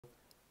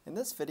In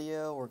this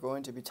video, we're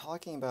going to be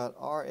talking about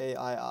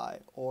RAII,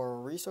 or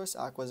Resource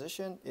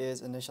Acquisition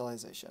is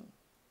Initialization.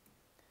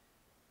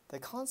 The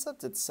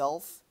concept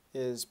itself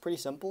is pretty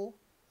simple.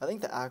 I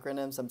think the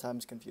acronym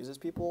sometimes confuses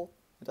people.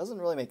 It doesn't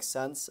really make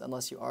sense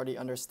unless you already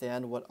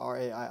understand what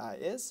RAII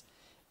is,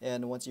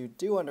 and once you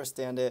do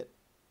understand it,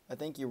 I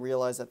think you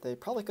realize that they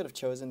probably could have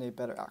chosen a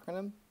better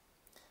acronym.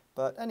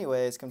 But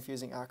anyways,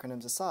 confusing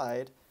acronyms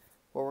aside,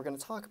 what we're going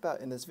to talk about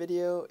in this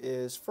video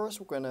is first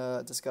we're going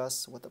to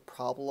discuss what the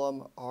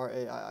problem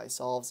RAII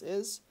solves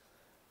is.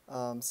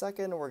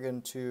 Second, we're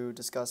going to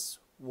discuss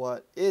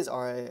what is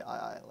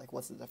RAII, like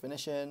what's the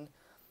definition,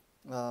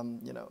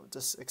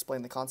 just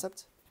explain the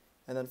concept.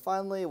 And then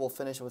finally, we'll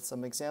finish with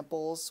some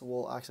examples.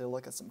 We'll actually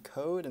look at some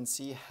code and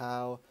see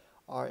how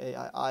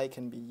RAII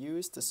can be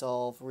used to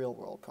solve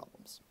real-world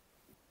problems.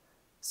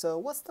 So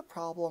what's the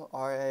problem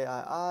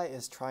RAII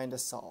is trying to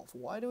solve?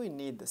 Why do we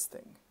need this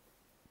thing?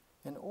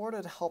 In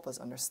order to help us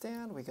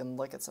understand, we can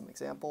look at some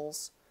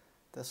examples.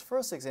 This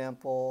first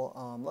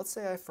example, let's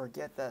say I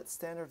forget that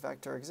standard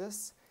vector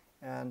exists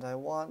and I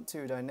want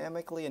to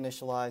dynamically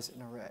initialize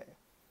an array.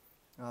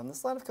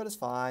 This line of code is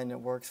fine. It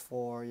works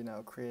for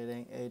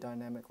creating a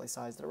dynamically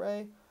sized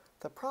array.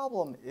 The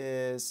problem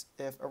is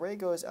if array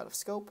goes out of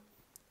scope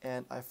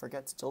and I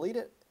forget to delete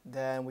it,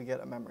 then we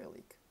get a memory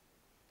leak.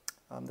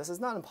 This is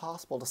not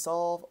impossible to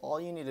solve.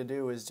 All you need to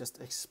do is just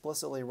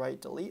explicitly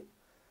write delete.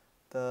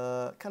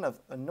 The kind of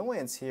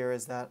annoyance here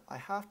is that I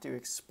have to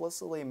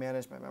explicitly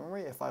manage my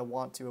memory if I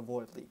want to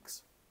avoid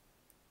leaks.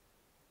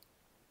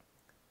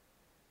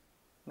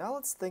 Now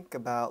let's think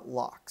about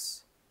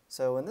locks.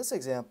 So in this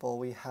example,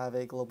 we have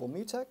a global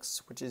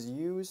mutex, which is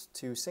used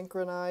to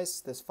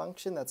synchronize this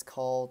function that's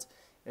called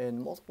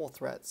in multiple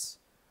threads.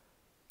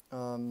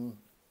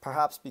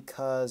 Perhaps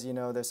because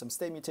there's some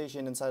state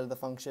mutation inside of the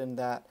function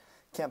that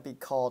can't be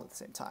called at the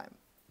same time.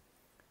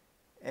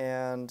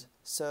 And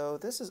so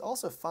this is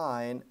also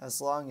fine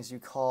as long as you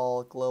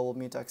call global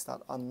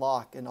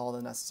mutex.unlock in all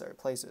the necessary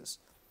places.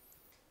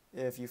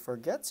 If you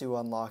forget to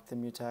unlock the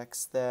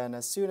mutex, then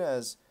as soon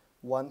as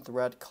one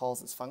thread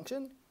calls this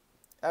function,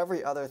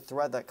 every other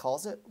thread that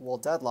calls it will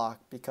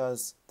deadlock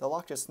because the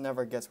lock just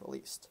never gets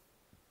released.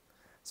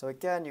 So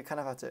again, you kind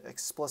of have to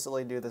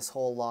explicitly do this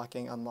whole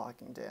locking,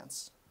 unlocking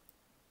dance.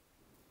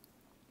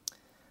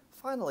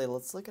 Finally,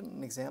 let's look at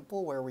an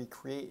example where we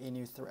create a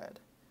new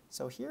thread.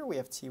 So here we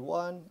have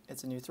T1,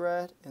 it's a new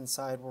thread,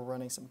 inside we're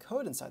running some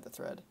code inside the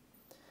thread.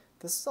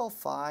 This is all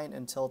fine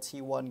until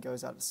T1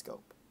 goes out of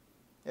scope.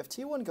 If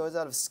T1 goes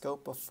out of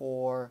scope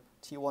before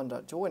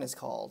T1.join is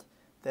called,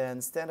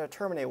 then standard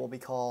terminate will be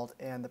called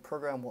and the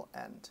program will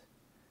end.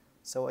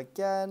 So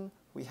again,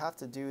 we have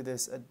to do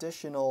this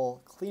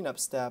additional cleanup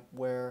step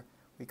where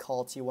we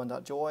call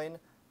T1.join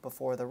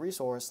before the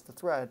resource, the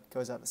thread,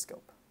 goes out of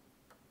scope.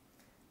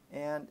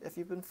 And if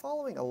you've been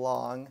following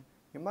along,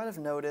 you might have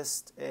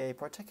noticed a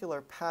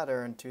particular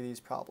pattern to these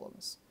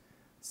problems.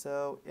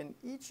 So in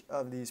each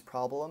of these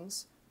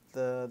problems,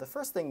 the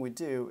first thing we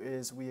do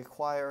is we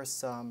acquire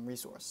some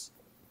resource.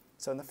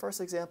 So in the first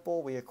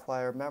example, we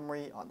acquire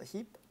memory on the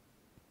heap.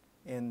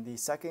 In the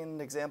second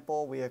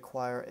example, we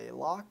acquire a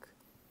lock.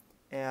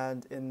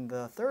 And in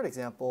the third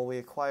example, we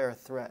acquire a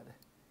thread.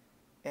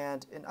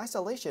 And in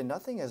isolation,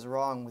 nothing is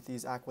wrong with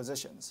these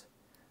acquisitions.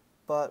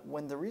 But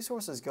when the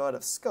resources go out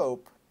of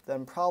scope,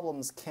 then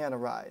problems can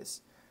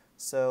arise.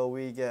 So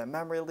we get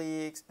memory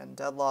leaks and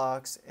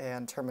deadlocks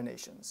and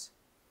terminations.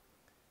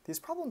 These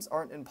problems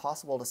aren't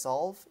impossible to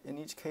solve. In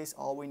each case,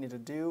 all we need to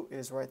do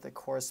is write the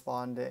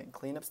corresponding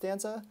cleanup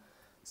stanza.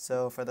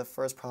 So for the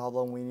first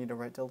problem, we need to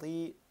write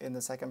delete. In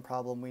the second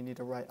problem, we need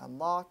to write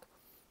unlock.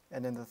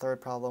 And in the third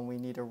problem, we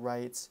need to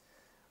write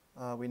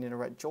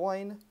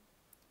join.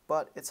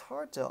 But it's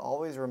hard to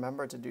always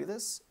remember to do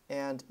this.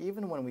 And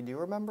even when we do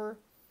remember,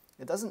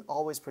 it doesn't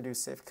always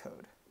produce safe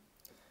code.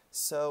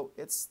 So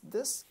it's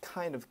this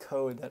kind of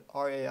code that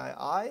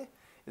RAII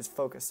is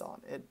focused on.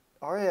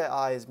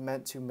 RAII is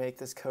meant to make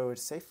this code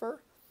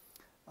safer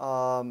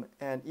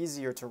and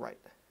easier to write.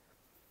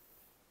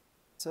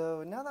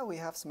 So now that we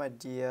have some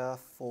idea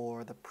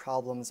for the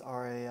problems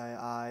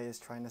RAII is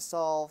trying to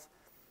solve,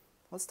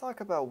 let's talk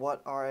about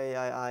what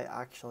RAII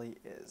actually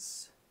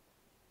is.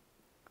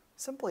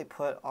 Simply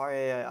put,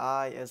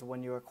 RAII is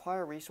when you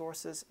acquire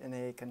resources in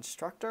a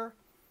constructor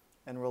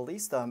and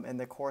release them in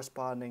the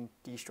corresponding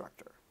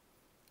destructor.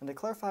 And to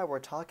clarify, we're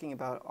talking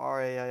about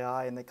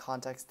RAII in the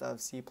context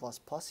of C++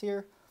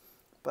 here,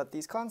 but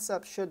these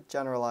concepts should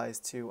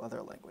generalize to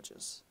other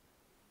languages.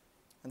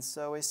 And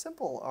so a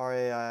simple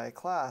RAII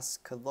class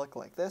could look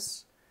like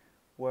this,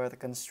 where the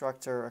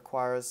constructor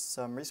acquires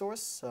some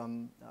resource,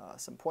 some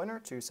pointer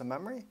to some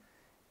memory,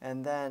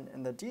 and then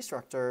in the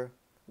destructor,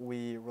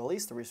 we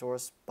release the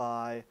resource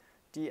by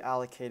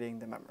deallocating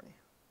the memory.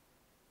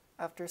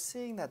 After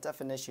seeing that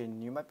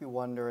definition, you might be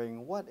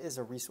wondering, what is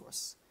a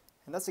resource?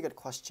 And that's a good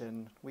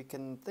question. We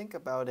can think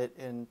about it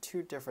in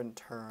two different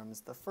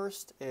terms. The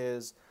first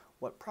is,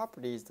 what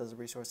properties does a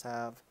resource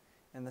have?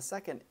 And the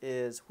second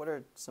is, what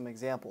are some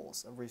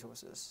examples of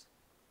resources?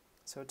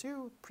 So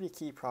two pretty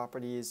key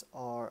properties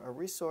are a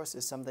resource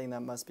is something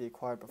that must be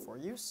acquired before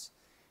use,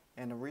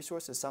 and a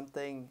resource is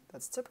something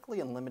that's typically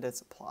in limited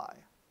supply.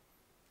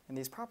 And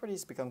these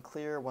properties become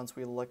clear once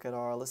we look at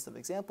our list of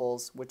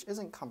examples, which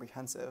isn't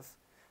comprehensive,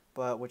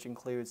 but which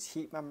includes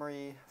heap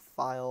memory,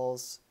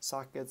 files,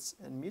 sockets,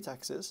 and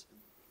mutexes.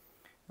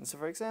 And so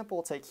for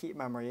example, take heap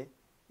memory.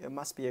 It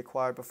must be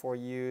acquired before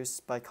use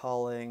by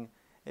calling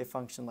a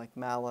function like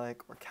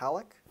malloc or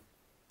calloc.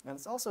 And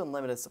it's also in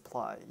limited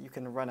supply. You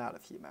can run out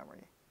of heap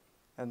memory.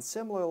 And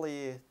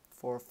similarly,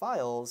 for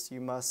files, you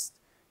must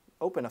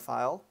open a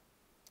file,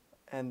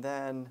 and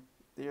then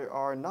there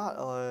are not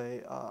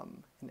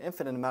an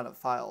infinite amount of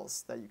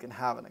files that you can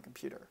have in a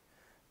computer.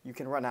 You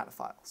can run out of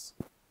files.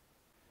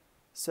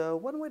 So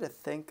one way to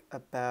think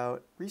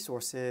about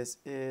resources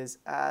is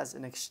as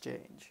an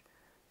exchange.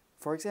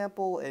 For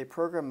example, a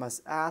program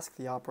must ask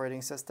the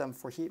operating system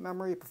for heap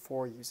memory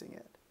before using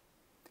it.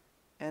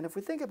 And if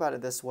we think about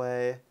it this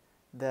way,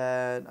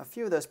 then a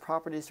few of those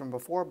properties from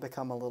before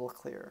become a little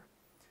clearer.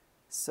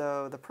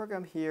 So the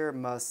program here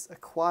must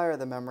acquire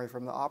the memory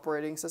from the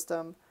operating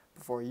system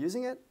before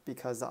using it,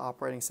 because the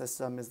operating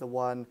system is the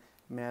one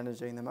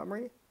managing the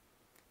memory.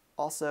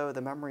 Also,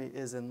 the memory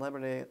is in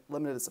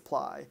limited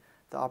supply.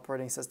 The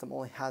operating system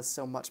only has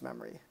so much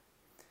memory.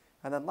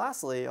 And then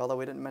lastly, although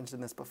we didn't mention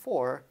this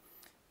before,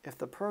 if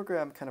the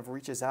program kind of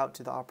reaches out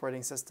to the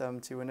operating system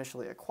to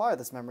initially acquire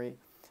this memory,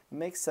 it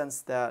makes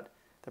sense that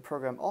the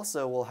program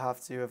also will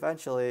have to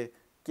eventually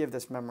give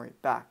this memory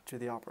back to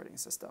the operating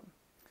system.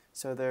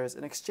 So there's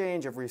an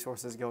exchange of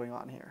resources going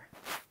on here.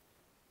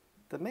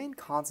 The main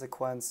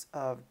consequence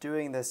of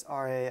doing this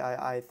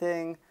RAII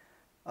thing,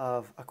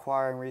 of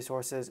acquiring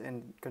resources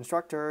in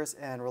constructors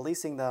and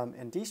releasing them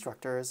in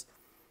destructors,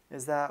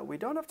 is that we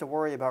don't have to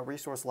worry about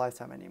resource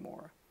lifetime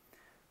anymore.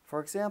 For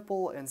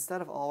example,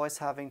 instead of always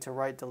having to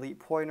write delete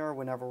pointer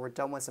whenever we're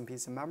done with some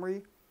piece of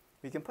memory,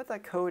 we can put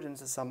that code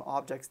into some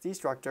object's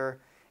destructor,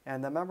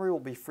 and the memory will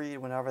be freed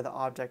whenever the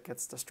object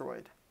gets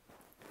destroyed.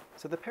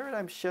 So the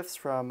paradigm shifts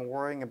from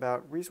worrying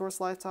about resource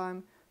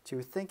lifetime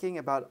to thinking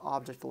about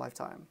object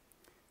lifetime,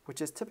 which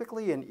is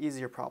typically an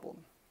easier problem.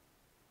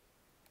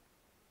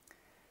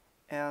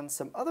 And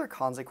some other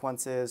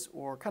consequences,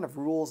 or kind of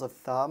rules of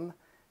thumb,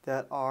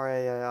 that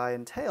RAII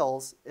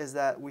entails is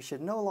that we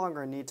should no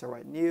longer need to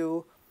write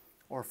new,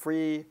 or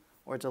free,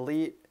 or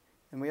delete,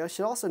 and we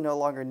should also no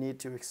longer need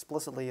to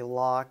explicitly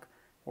lock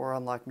or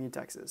unlock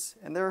mutexes.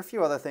 And there are a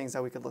few other things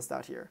that we could list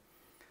out here.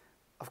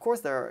 Of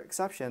course there are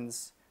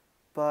exceptions,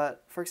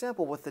 but for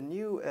example with the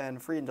new and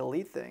free and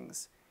delete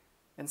things,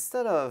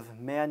 instead of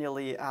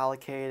manually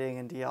allocating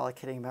and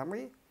deallocating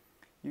memory,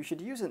 you should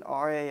use an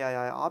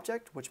RAII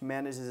object which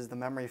manages the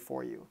memory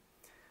for you.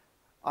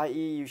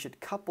 i.e. you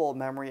should couple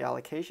memory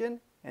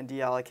allocation and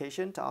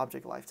deallocation to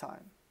object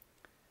lifetime.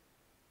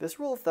 This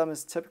rule of thumb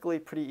is typically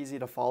pretty easy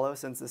to follow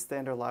since the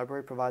standard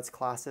library provides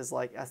classes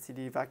like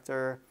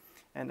std_vector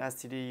and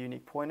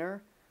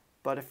std_unique_pointer,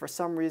 but if for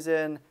some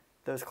reason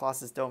those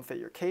classes don't fit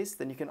your case,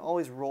 then you can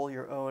always roll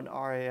your own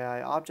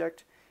RAII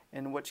object,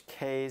 in which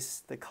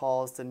case the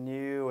calls to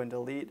new and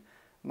delete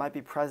might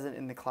be present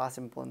in the class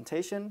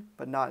implementation,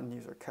 but not in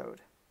user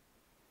code.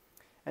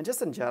 And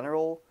just in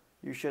general,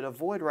 you should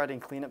avoid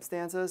writing cleanup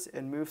stanzas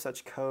and move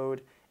such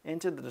code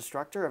into the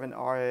destructor of an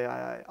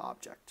RAII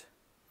object.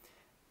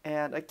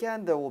 And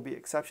again, there will be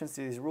exceptions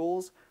to these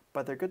rules,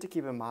 but they're good to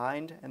keep in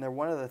mind, and they're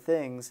one of the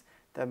things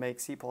that make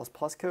C++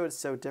 code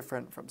so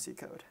different from C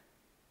code.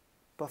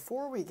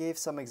 Before we gave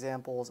some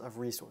examples of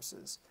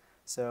resources,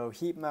 so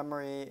heap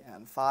memory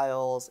and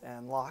files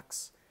and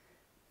locks,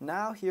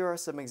 now here are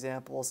some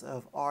examples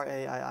of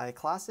RAII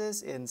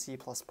classes in C++,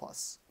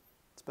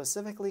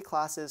 specifically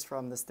classes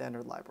from the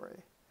standard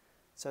library.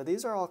 So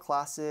these are all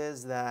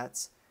classes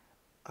that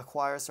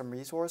acquire some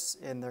resource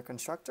in their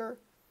constructor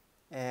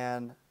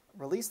and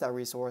release that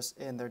resource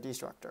in their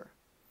destructor.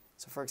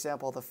 So for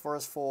example, the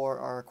first four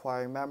are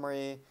acquiring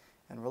memory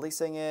and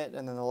releasing it,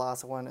 and then the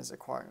last one is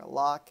acquiring a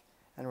lock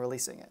and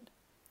releasing it.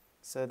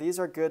 So these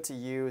are good to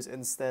use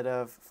instead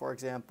of, for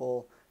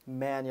example,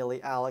 manually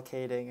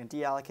allocating and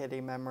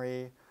deallocating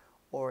memory,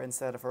 or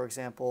instead of, for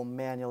example,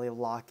 manually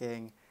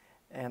locking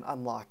and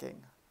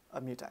unlocking a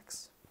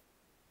mutex.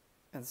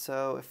 And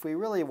so if we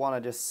really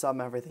want to just sum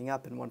everything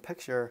up in one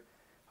picture,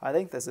 I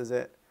think this is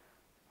it.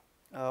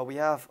 We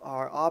have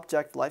our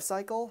object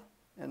lifecycle,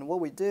 and what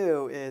we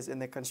do is in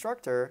the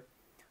constructor,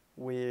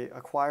 we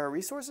acquire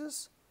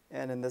resources,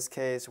 and in this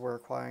case, we're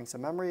acquiring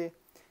some memory,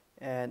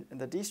 and in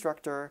the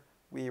destructor,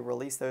 we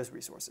release those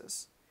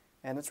resources.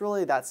 And it's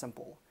really that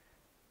simple.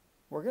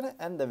 We're going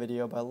to end the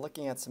video by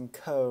looking at some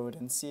code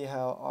and see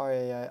how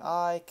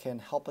RAII can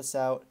help us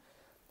out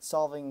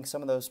solving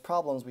some of those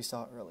problems we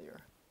saw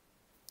earlier.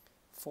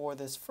 For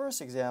this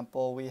first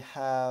example, we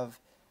have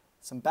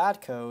some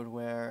bad code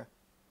where,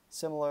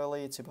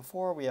 similarly to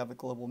before, we have a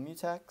global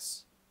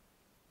mutex.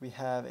 We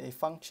have a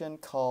function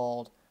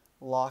called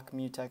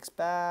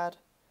lockMutexBad,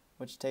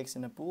 which takes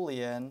in a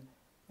Boolean,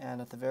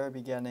 and at the very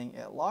beginning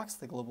it locks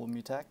the global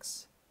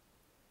mutex.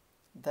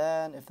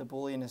 Then, if the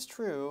Boolean is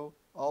true,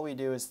 all we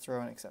do is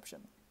throw an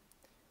exception.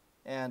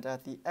 and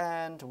at the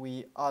end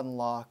we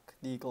unlock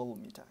the global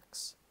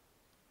mutex.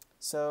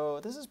 So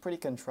this is pretty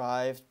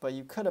contrived, but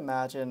you could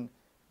imagine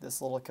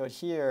this little code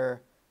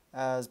here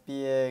as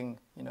being,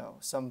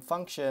 some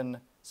function,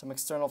 some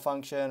external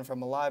function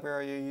from a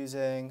library you're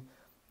using,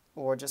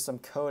 or just some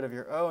code of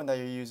your own that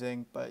you're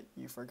using, but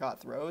you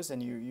forgot throws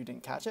and you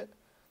didn't catch it.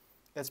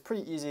 It's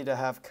pretty easy to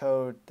have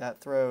code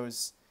that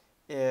throws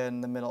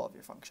in the middle of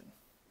your function.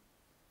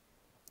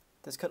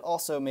 This could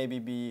also maybe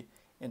be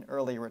an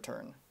early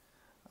return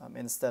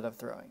instead of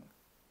throwing.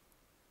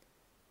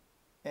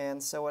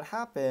 And so what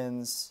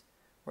happens,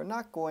 we're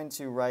not going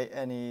to write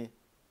any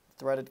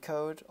threaded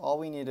code. All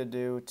we need to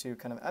do to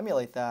kind of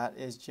emulate that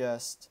is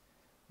just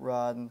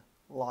run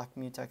lock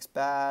mutex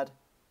bad,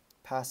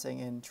 passing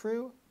in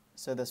true,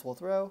 so this will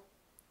throw.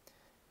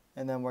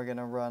 And then we're going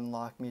to run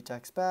lock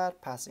mutex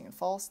bad, passing in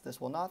false,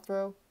 this will not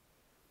throw.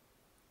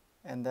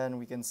 And then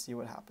we can see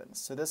what happens.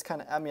 So this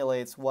kind of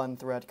emulates one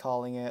thread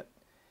calling it,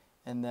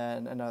 and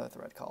then another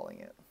thread calling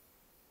it.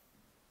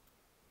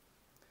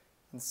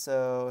 And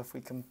so if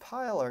we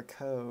compile our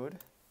code,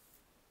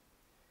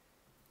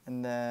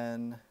 and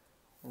then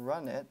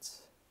run it,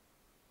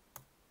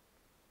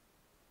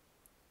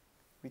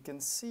 we can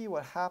see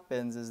what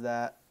happens is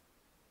that,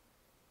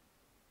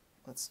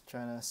 let's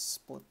try to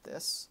split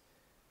this.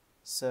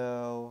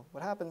 So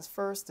what happens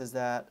first is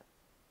that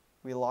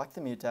we lock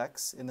the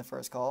mutex in the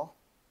first call,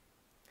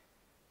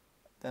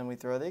 then we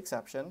throw the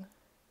exception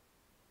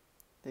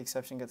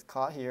gets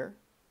caught here,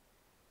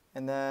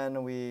 and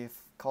then we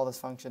call this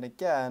function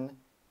again,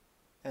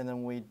 and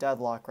then we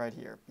deadlock right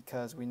here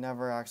because we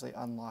never actually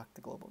unlocked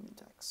the global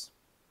mutex.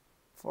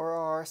 For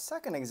our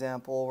second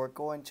example, we're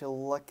going to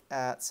look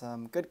at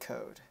some good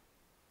code.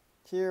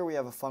 Here we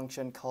have a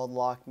function called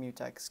lock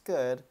mutex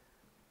good.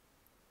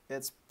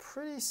 It's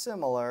pretty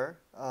similar.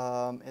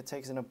 It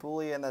takes in a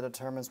boolean that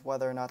determines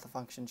whether or not the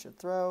function should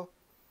throw.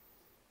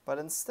 But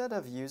instead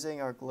of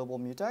using our global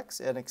mutex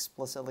and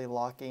explicitly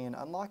locking and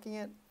unlocking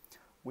it,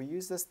 we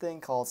use this thing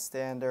called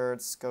standard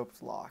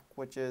scoped lock,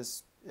 which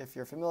is, if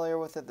you're familiar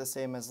with it, the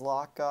same as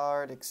lock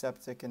guard,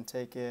 except it can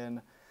take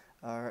in,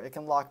 or it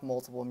can lock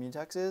multiple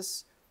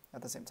mutexes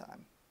at the same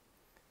time.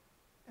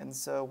 And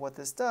so what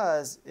this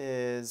does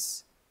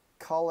is,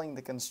 calling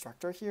the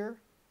constructor here,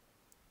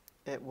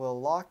 it will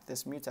lock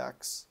this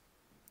mutex,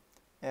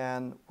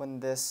 and when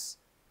this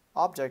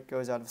object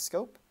goes out of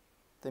scope,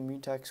 the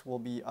mutex will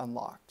be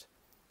unlocked.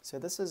 So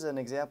this is an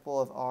example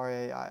of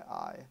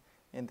RAII.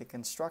 In the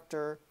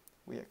constructor,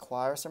 we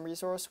acquire some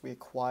resource, we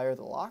acquire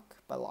the lock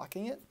by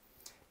locking it,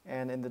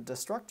 and in the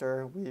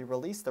destructor, we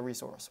release the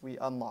resource, we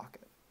unlock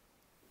it.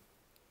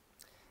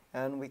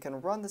 And we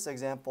can run this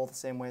example the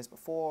same way as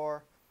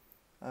before.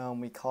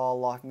 We call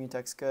lock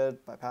mutex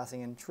good by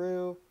passing in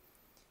true,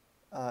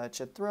 it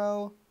should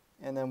throw,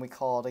 and then we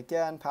call it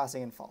again,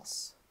 passing in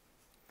false.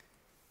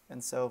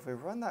 And so if we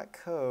run that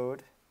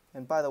code,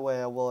 and by the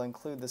way, I will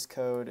include this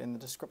code in the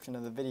description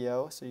of the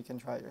video so you can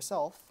try it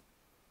yourself,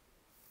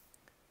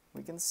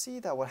 we can see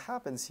that what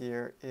happens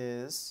here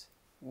is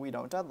we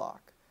don't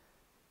deadlock.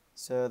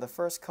 So the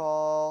first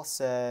call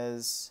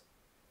says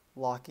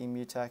locking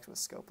mutex with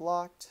scope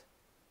locked.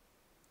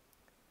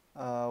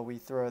 We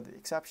throw the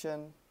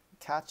exception,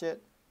 catch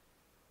it.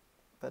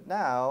 But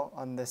now,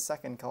 on this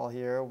second call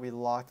here, we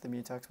lock the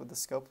mutex with the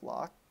scope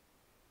lock.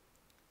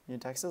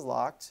 Mutex is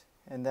locked,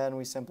 and then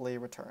we simply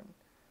return.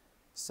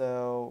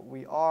 So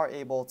we are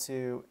able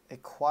to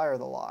acquire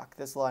the lock.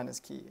 This line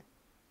is key.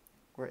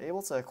 We're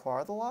able to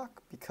acquire the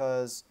lock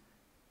because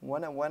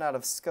when it went out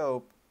of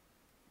scope,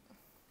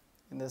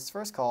 in this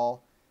first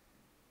call,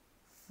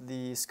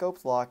 the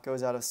scoped lock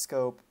goes out of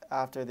scope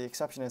after the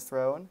exception is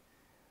thrown.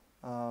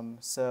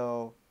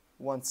 So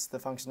once the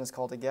function is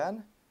called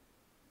again,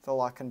 the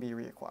lock can be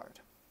reacquired.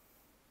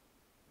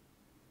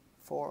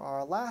 For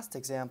our last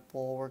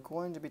example, we're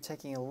going to be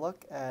taking a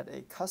look at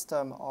a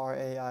custom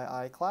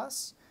RAII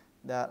class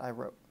that I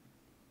wrote.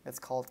 It's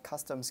called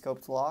custom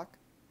scoped lock,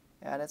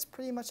 and it's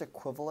pretty much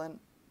equivalent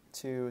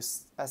to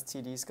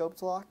std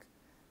scoped lock,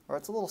 or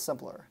it's a little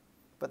simpler,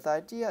 but the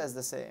idea is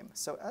the same.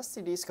 So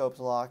std scoped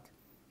lock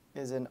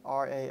is an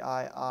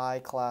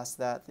RAII class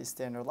that the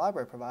standard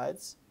library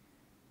provides,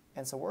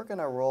 and so we're going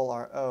to roll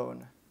our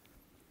own.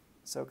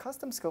 So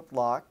custom scoped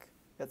lock,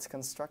 its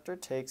constructor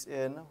takes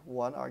in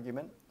one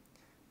argument,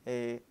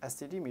 a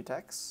std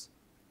mutex.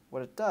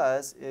 What it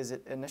does is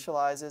it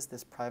initializes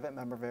this private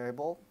member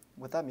variable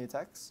with that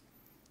mutex,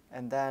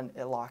 and then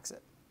it locks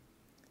it.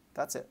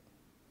 That's it.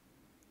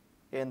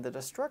 In the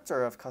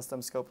destructor of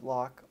custom scoped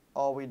lock,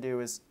 all we do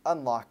is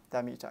unlock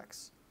that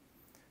mutex.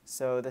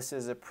 So this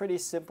is a pretty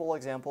simple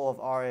example of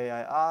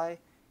RAII.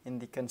 In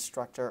the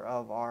constructor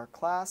of our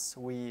class,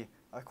 we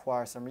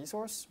acquire some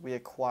resource. We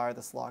acquire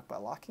this lock by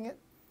locking it.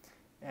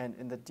 And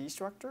in the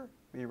destructor,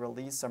 we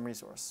release some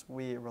resource.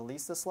 We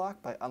release this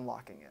lock by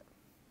unlocking it.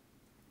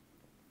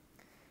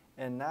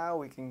 And now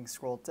we can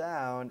scroll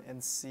down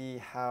and see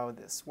how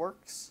this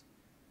works.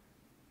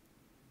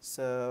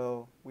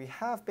 So we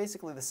have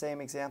basically the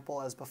same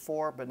example as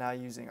before, but now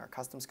using our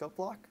custom scope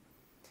block.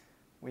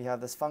 We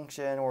have this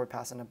function where we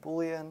pass in a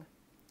boolean.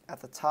 At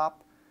the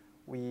top,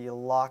 we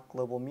lock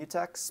global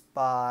mutex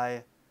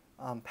by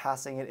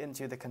passing it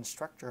into the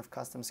constructor of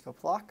custom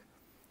scope lock.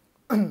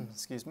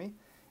 Excuse me.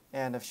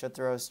 And if should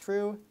throw is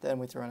true, then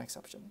we throw an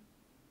exception.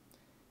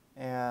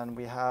 And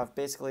we have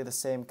basically the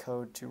same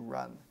code to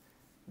run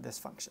this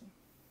function.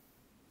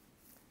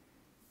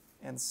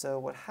 And so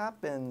what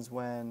happens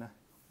when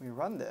we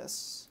run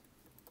this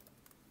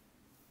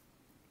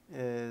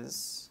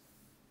is,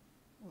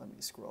 let me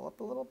scroll up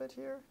a little bit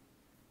here.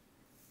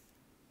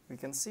 We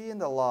can see in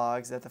the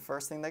logs that the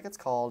first thing that gets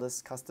called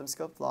is custom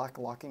scope lock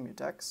locking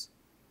mutex.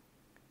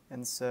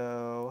 And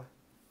so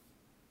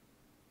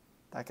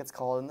that gets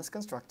called in this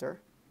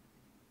constructor.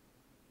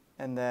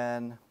 And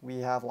then we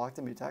have locked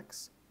the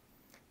mutex.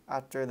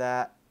 After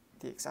that,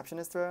 the exception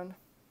is thrown.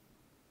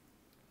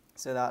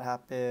 So that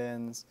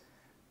happens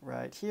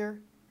right here.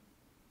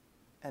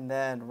 And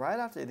then right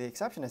after the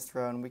exception is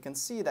thrown, we can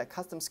see that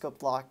custom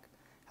scope lock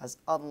has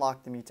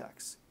unlocked the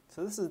mutex.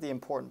 So this is the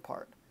important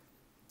part.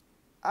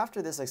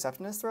 After this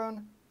exception is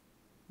thrown,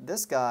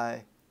 this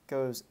guy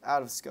goes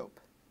out of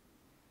scope.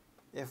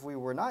 If we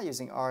were not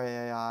using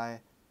RAII,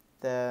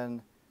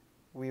 then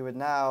we would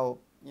now,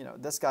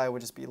 this guy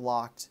would just be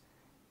locked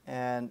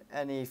and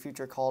any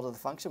future call to the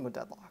function would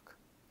deadlock.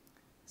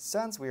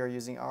 Since we are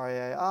using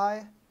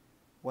RAII,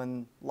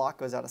 when lock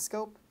goes out of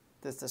scope,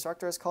 this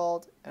destructor is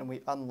called and we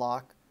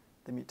unlock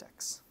the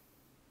mutex.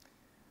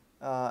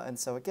 And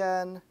so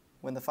again,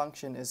 when the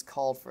function is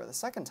called for the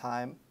second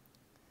time,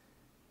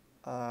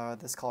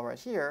 this call right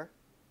here,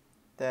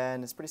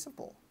 then it's pretty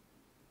simple.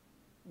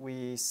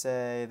 We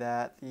say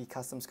that the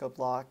custom scope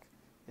lock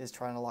is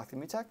trying to lock the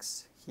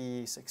mutex.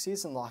 He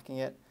succeeds in locking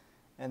it,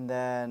 and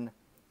then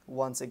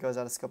once it goes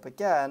out of scope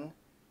again,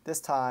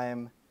 this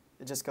time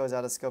it just goes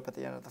out of scope at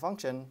the end of the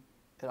function,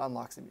 it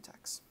unlocks the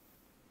mutex.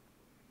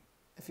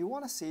 If you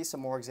want to see some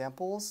more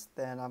examples,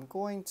 then I'm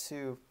going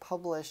to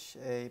publish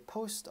a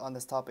post on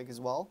this topic as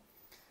well.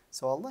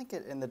 So I'll link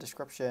it in the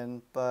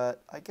description,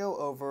 but I go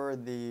over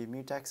the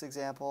mutex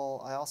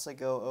example. I also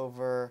go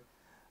over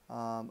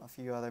a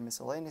few other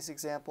miscellaneous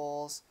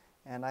examples,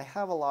 and I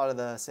have a lot of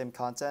the same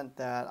content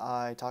that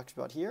I talked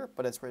about here,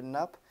 but it's written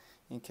up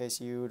in case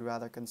you'd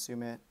rather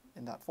consume it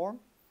in that form.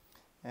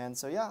 And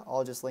so yeah,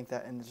 I'll just link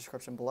that in the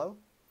description below,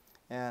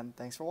 and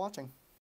thanks for watching.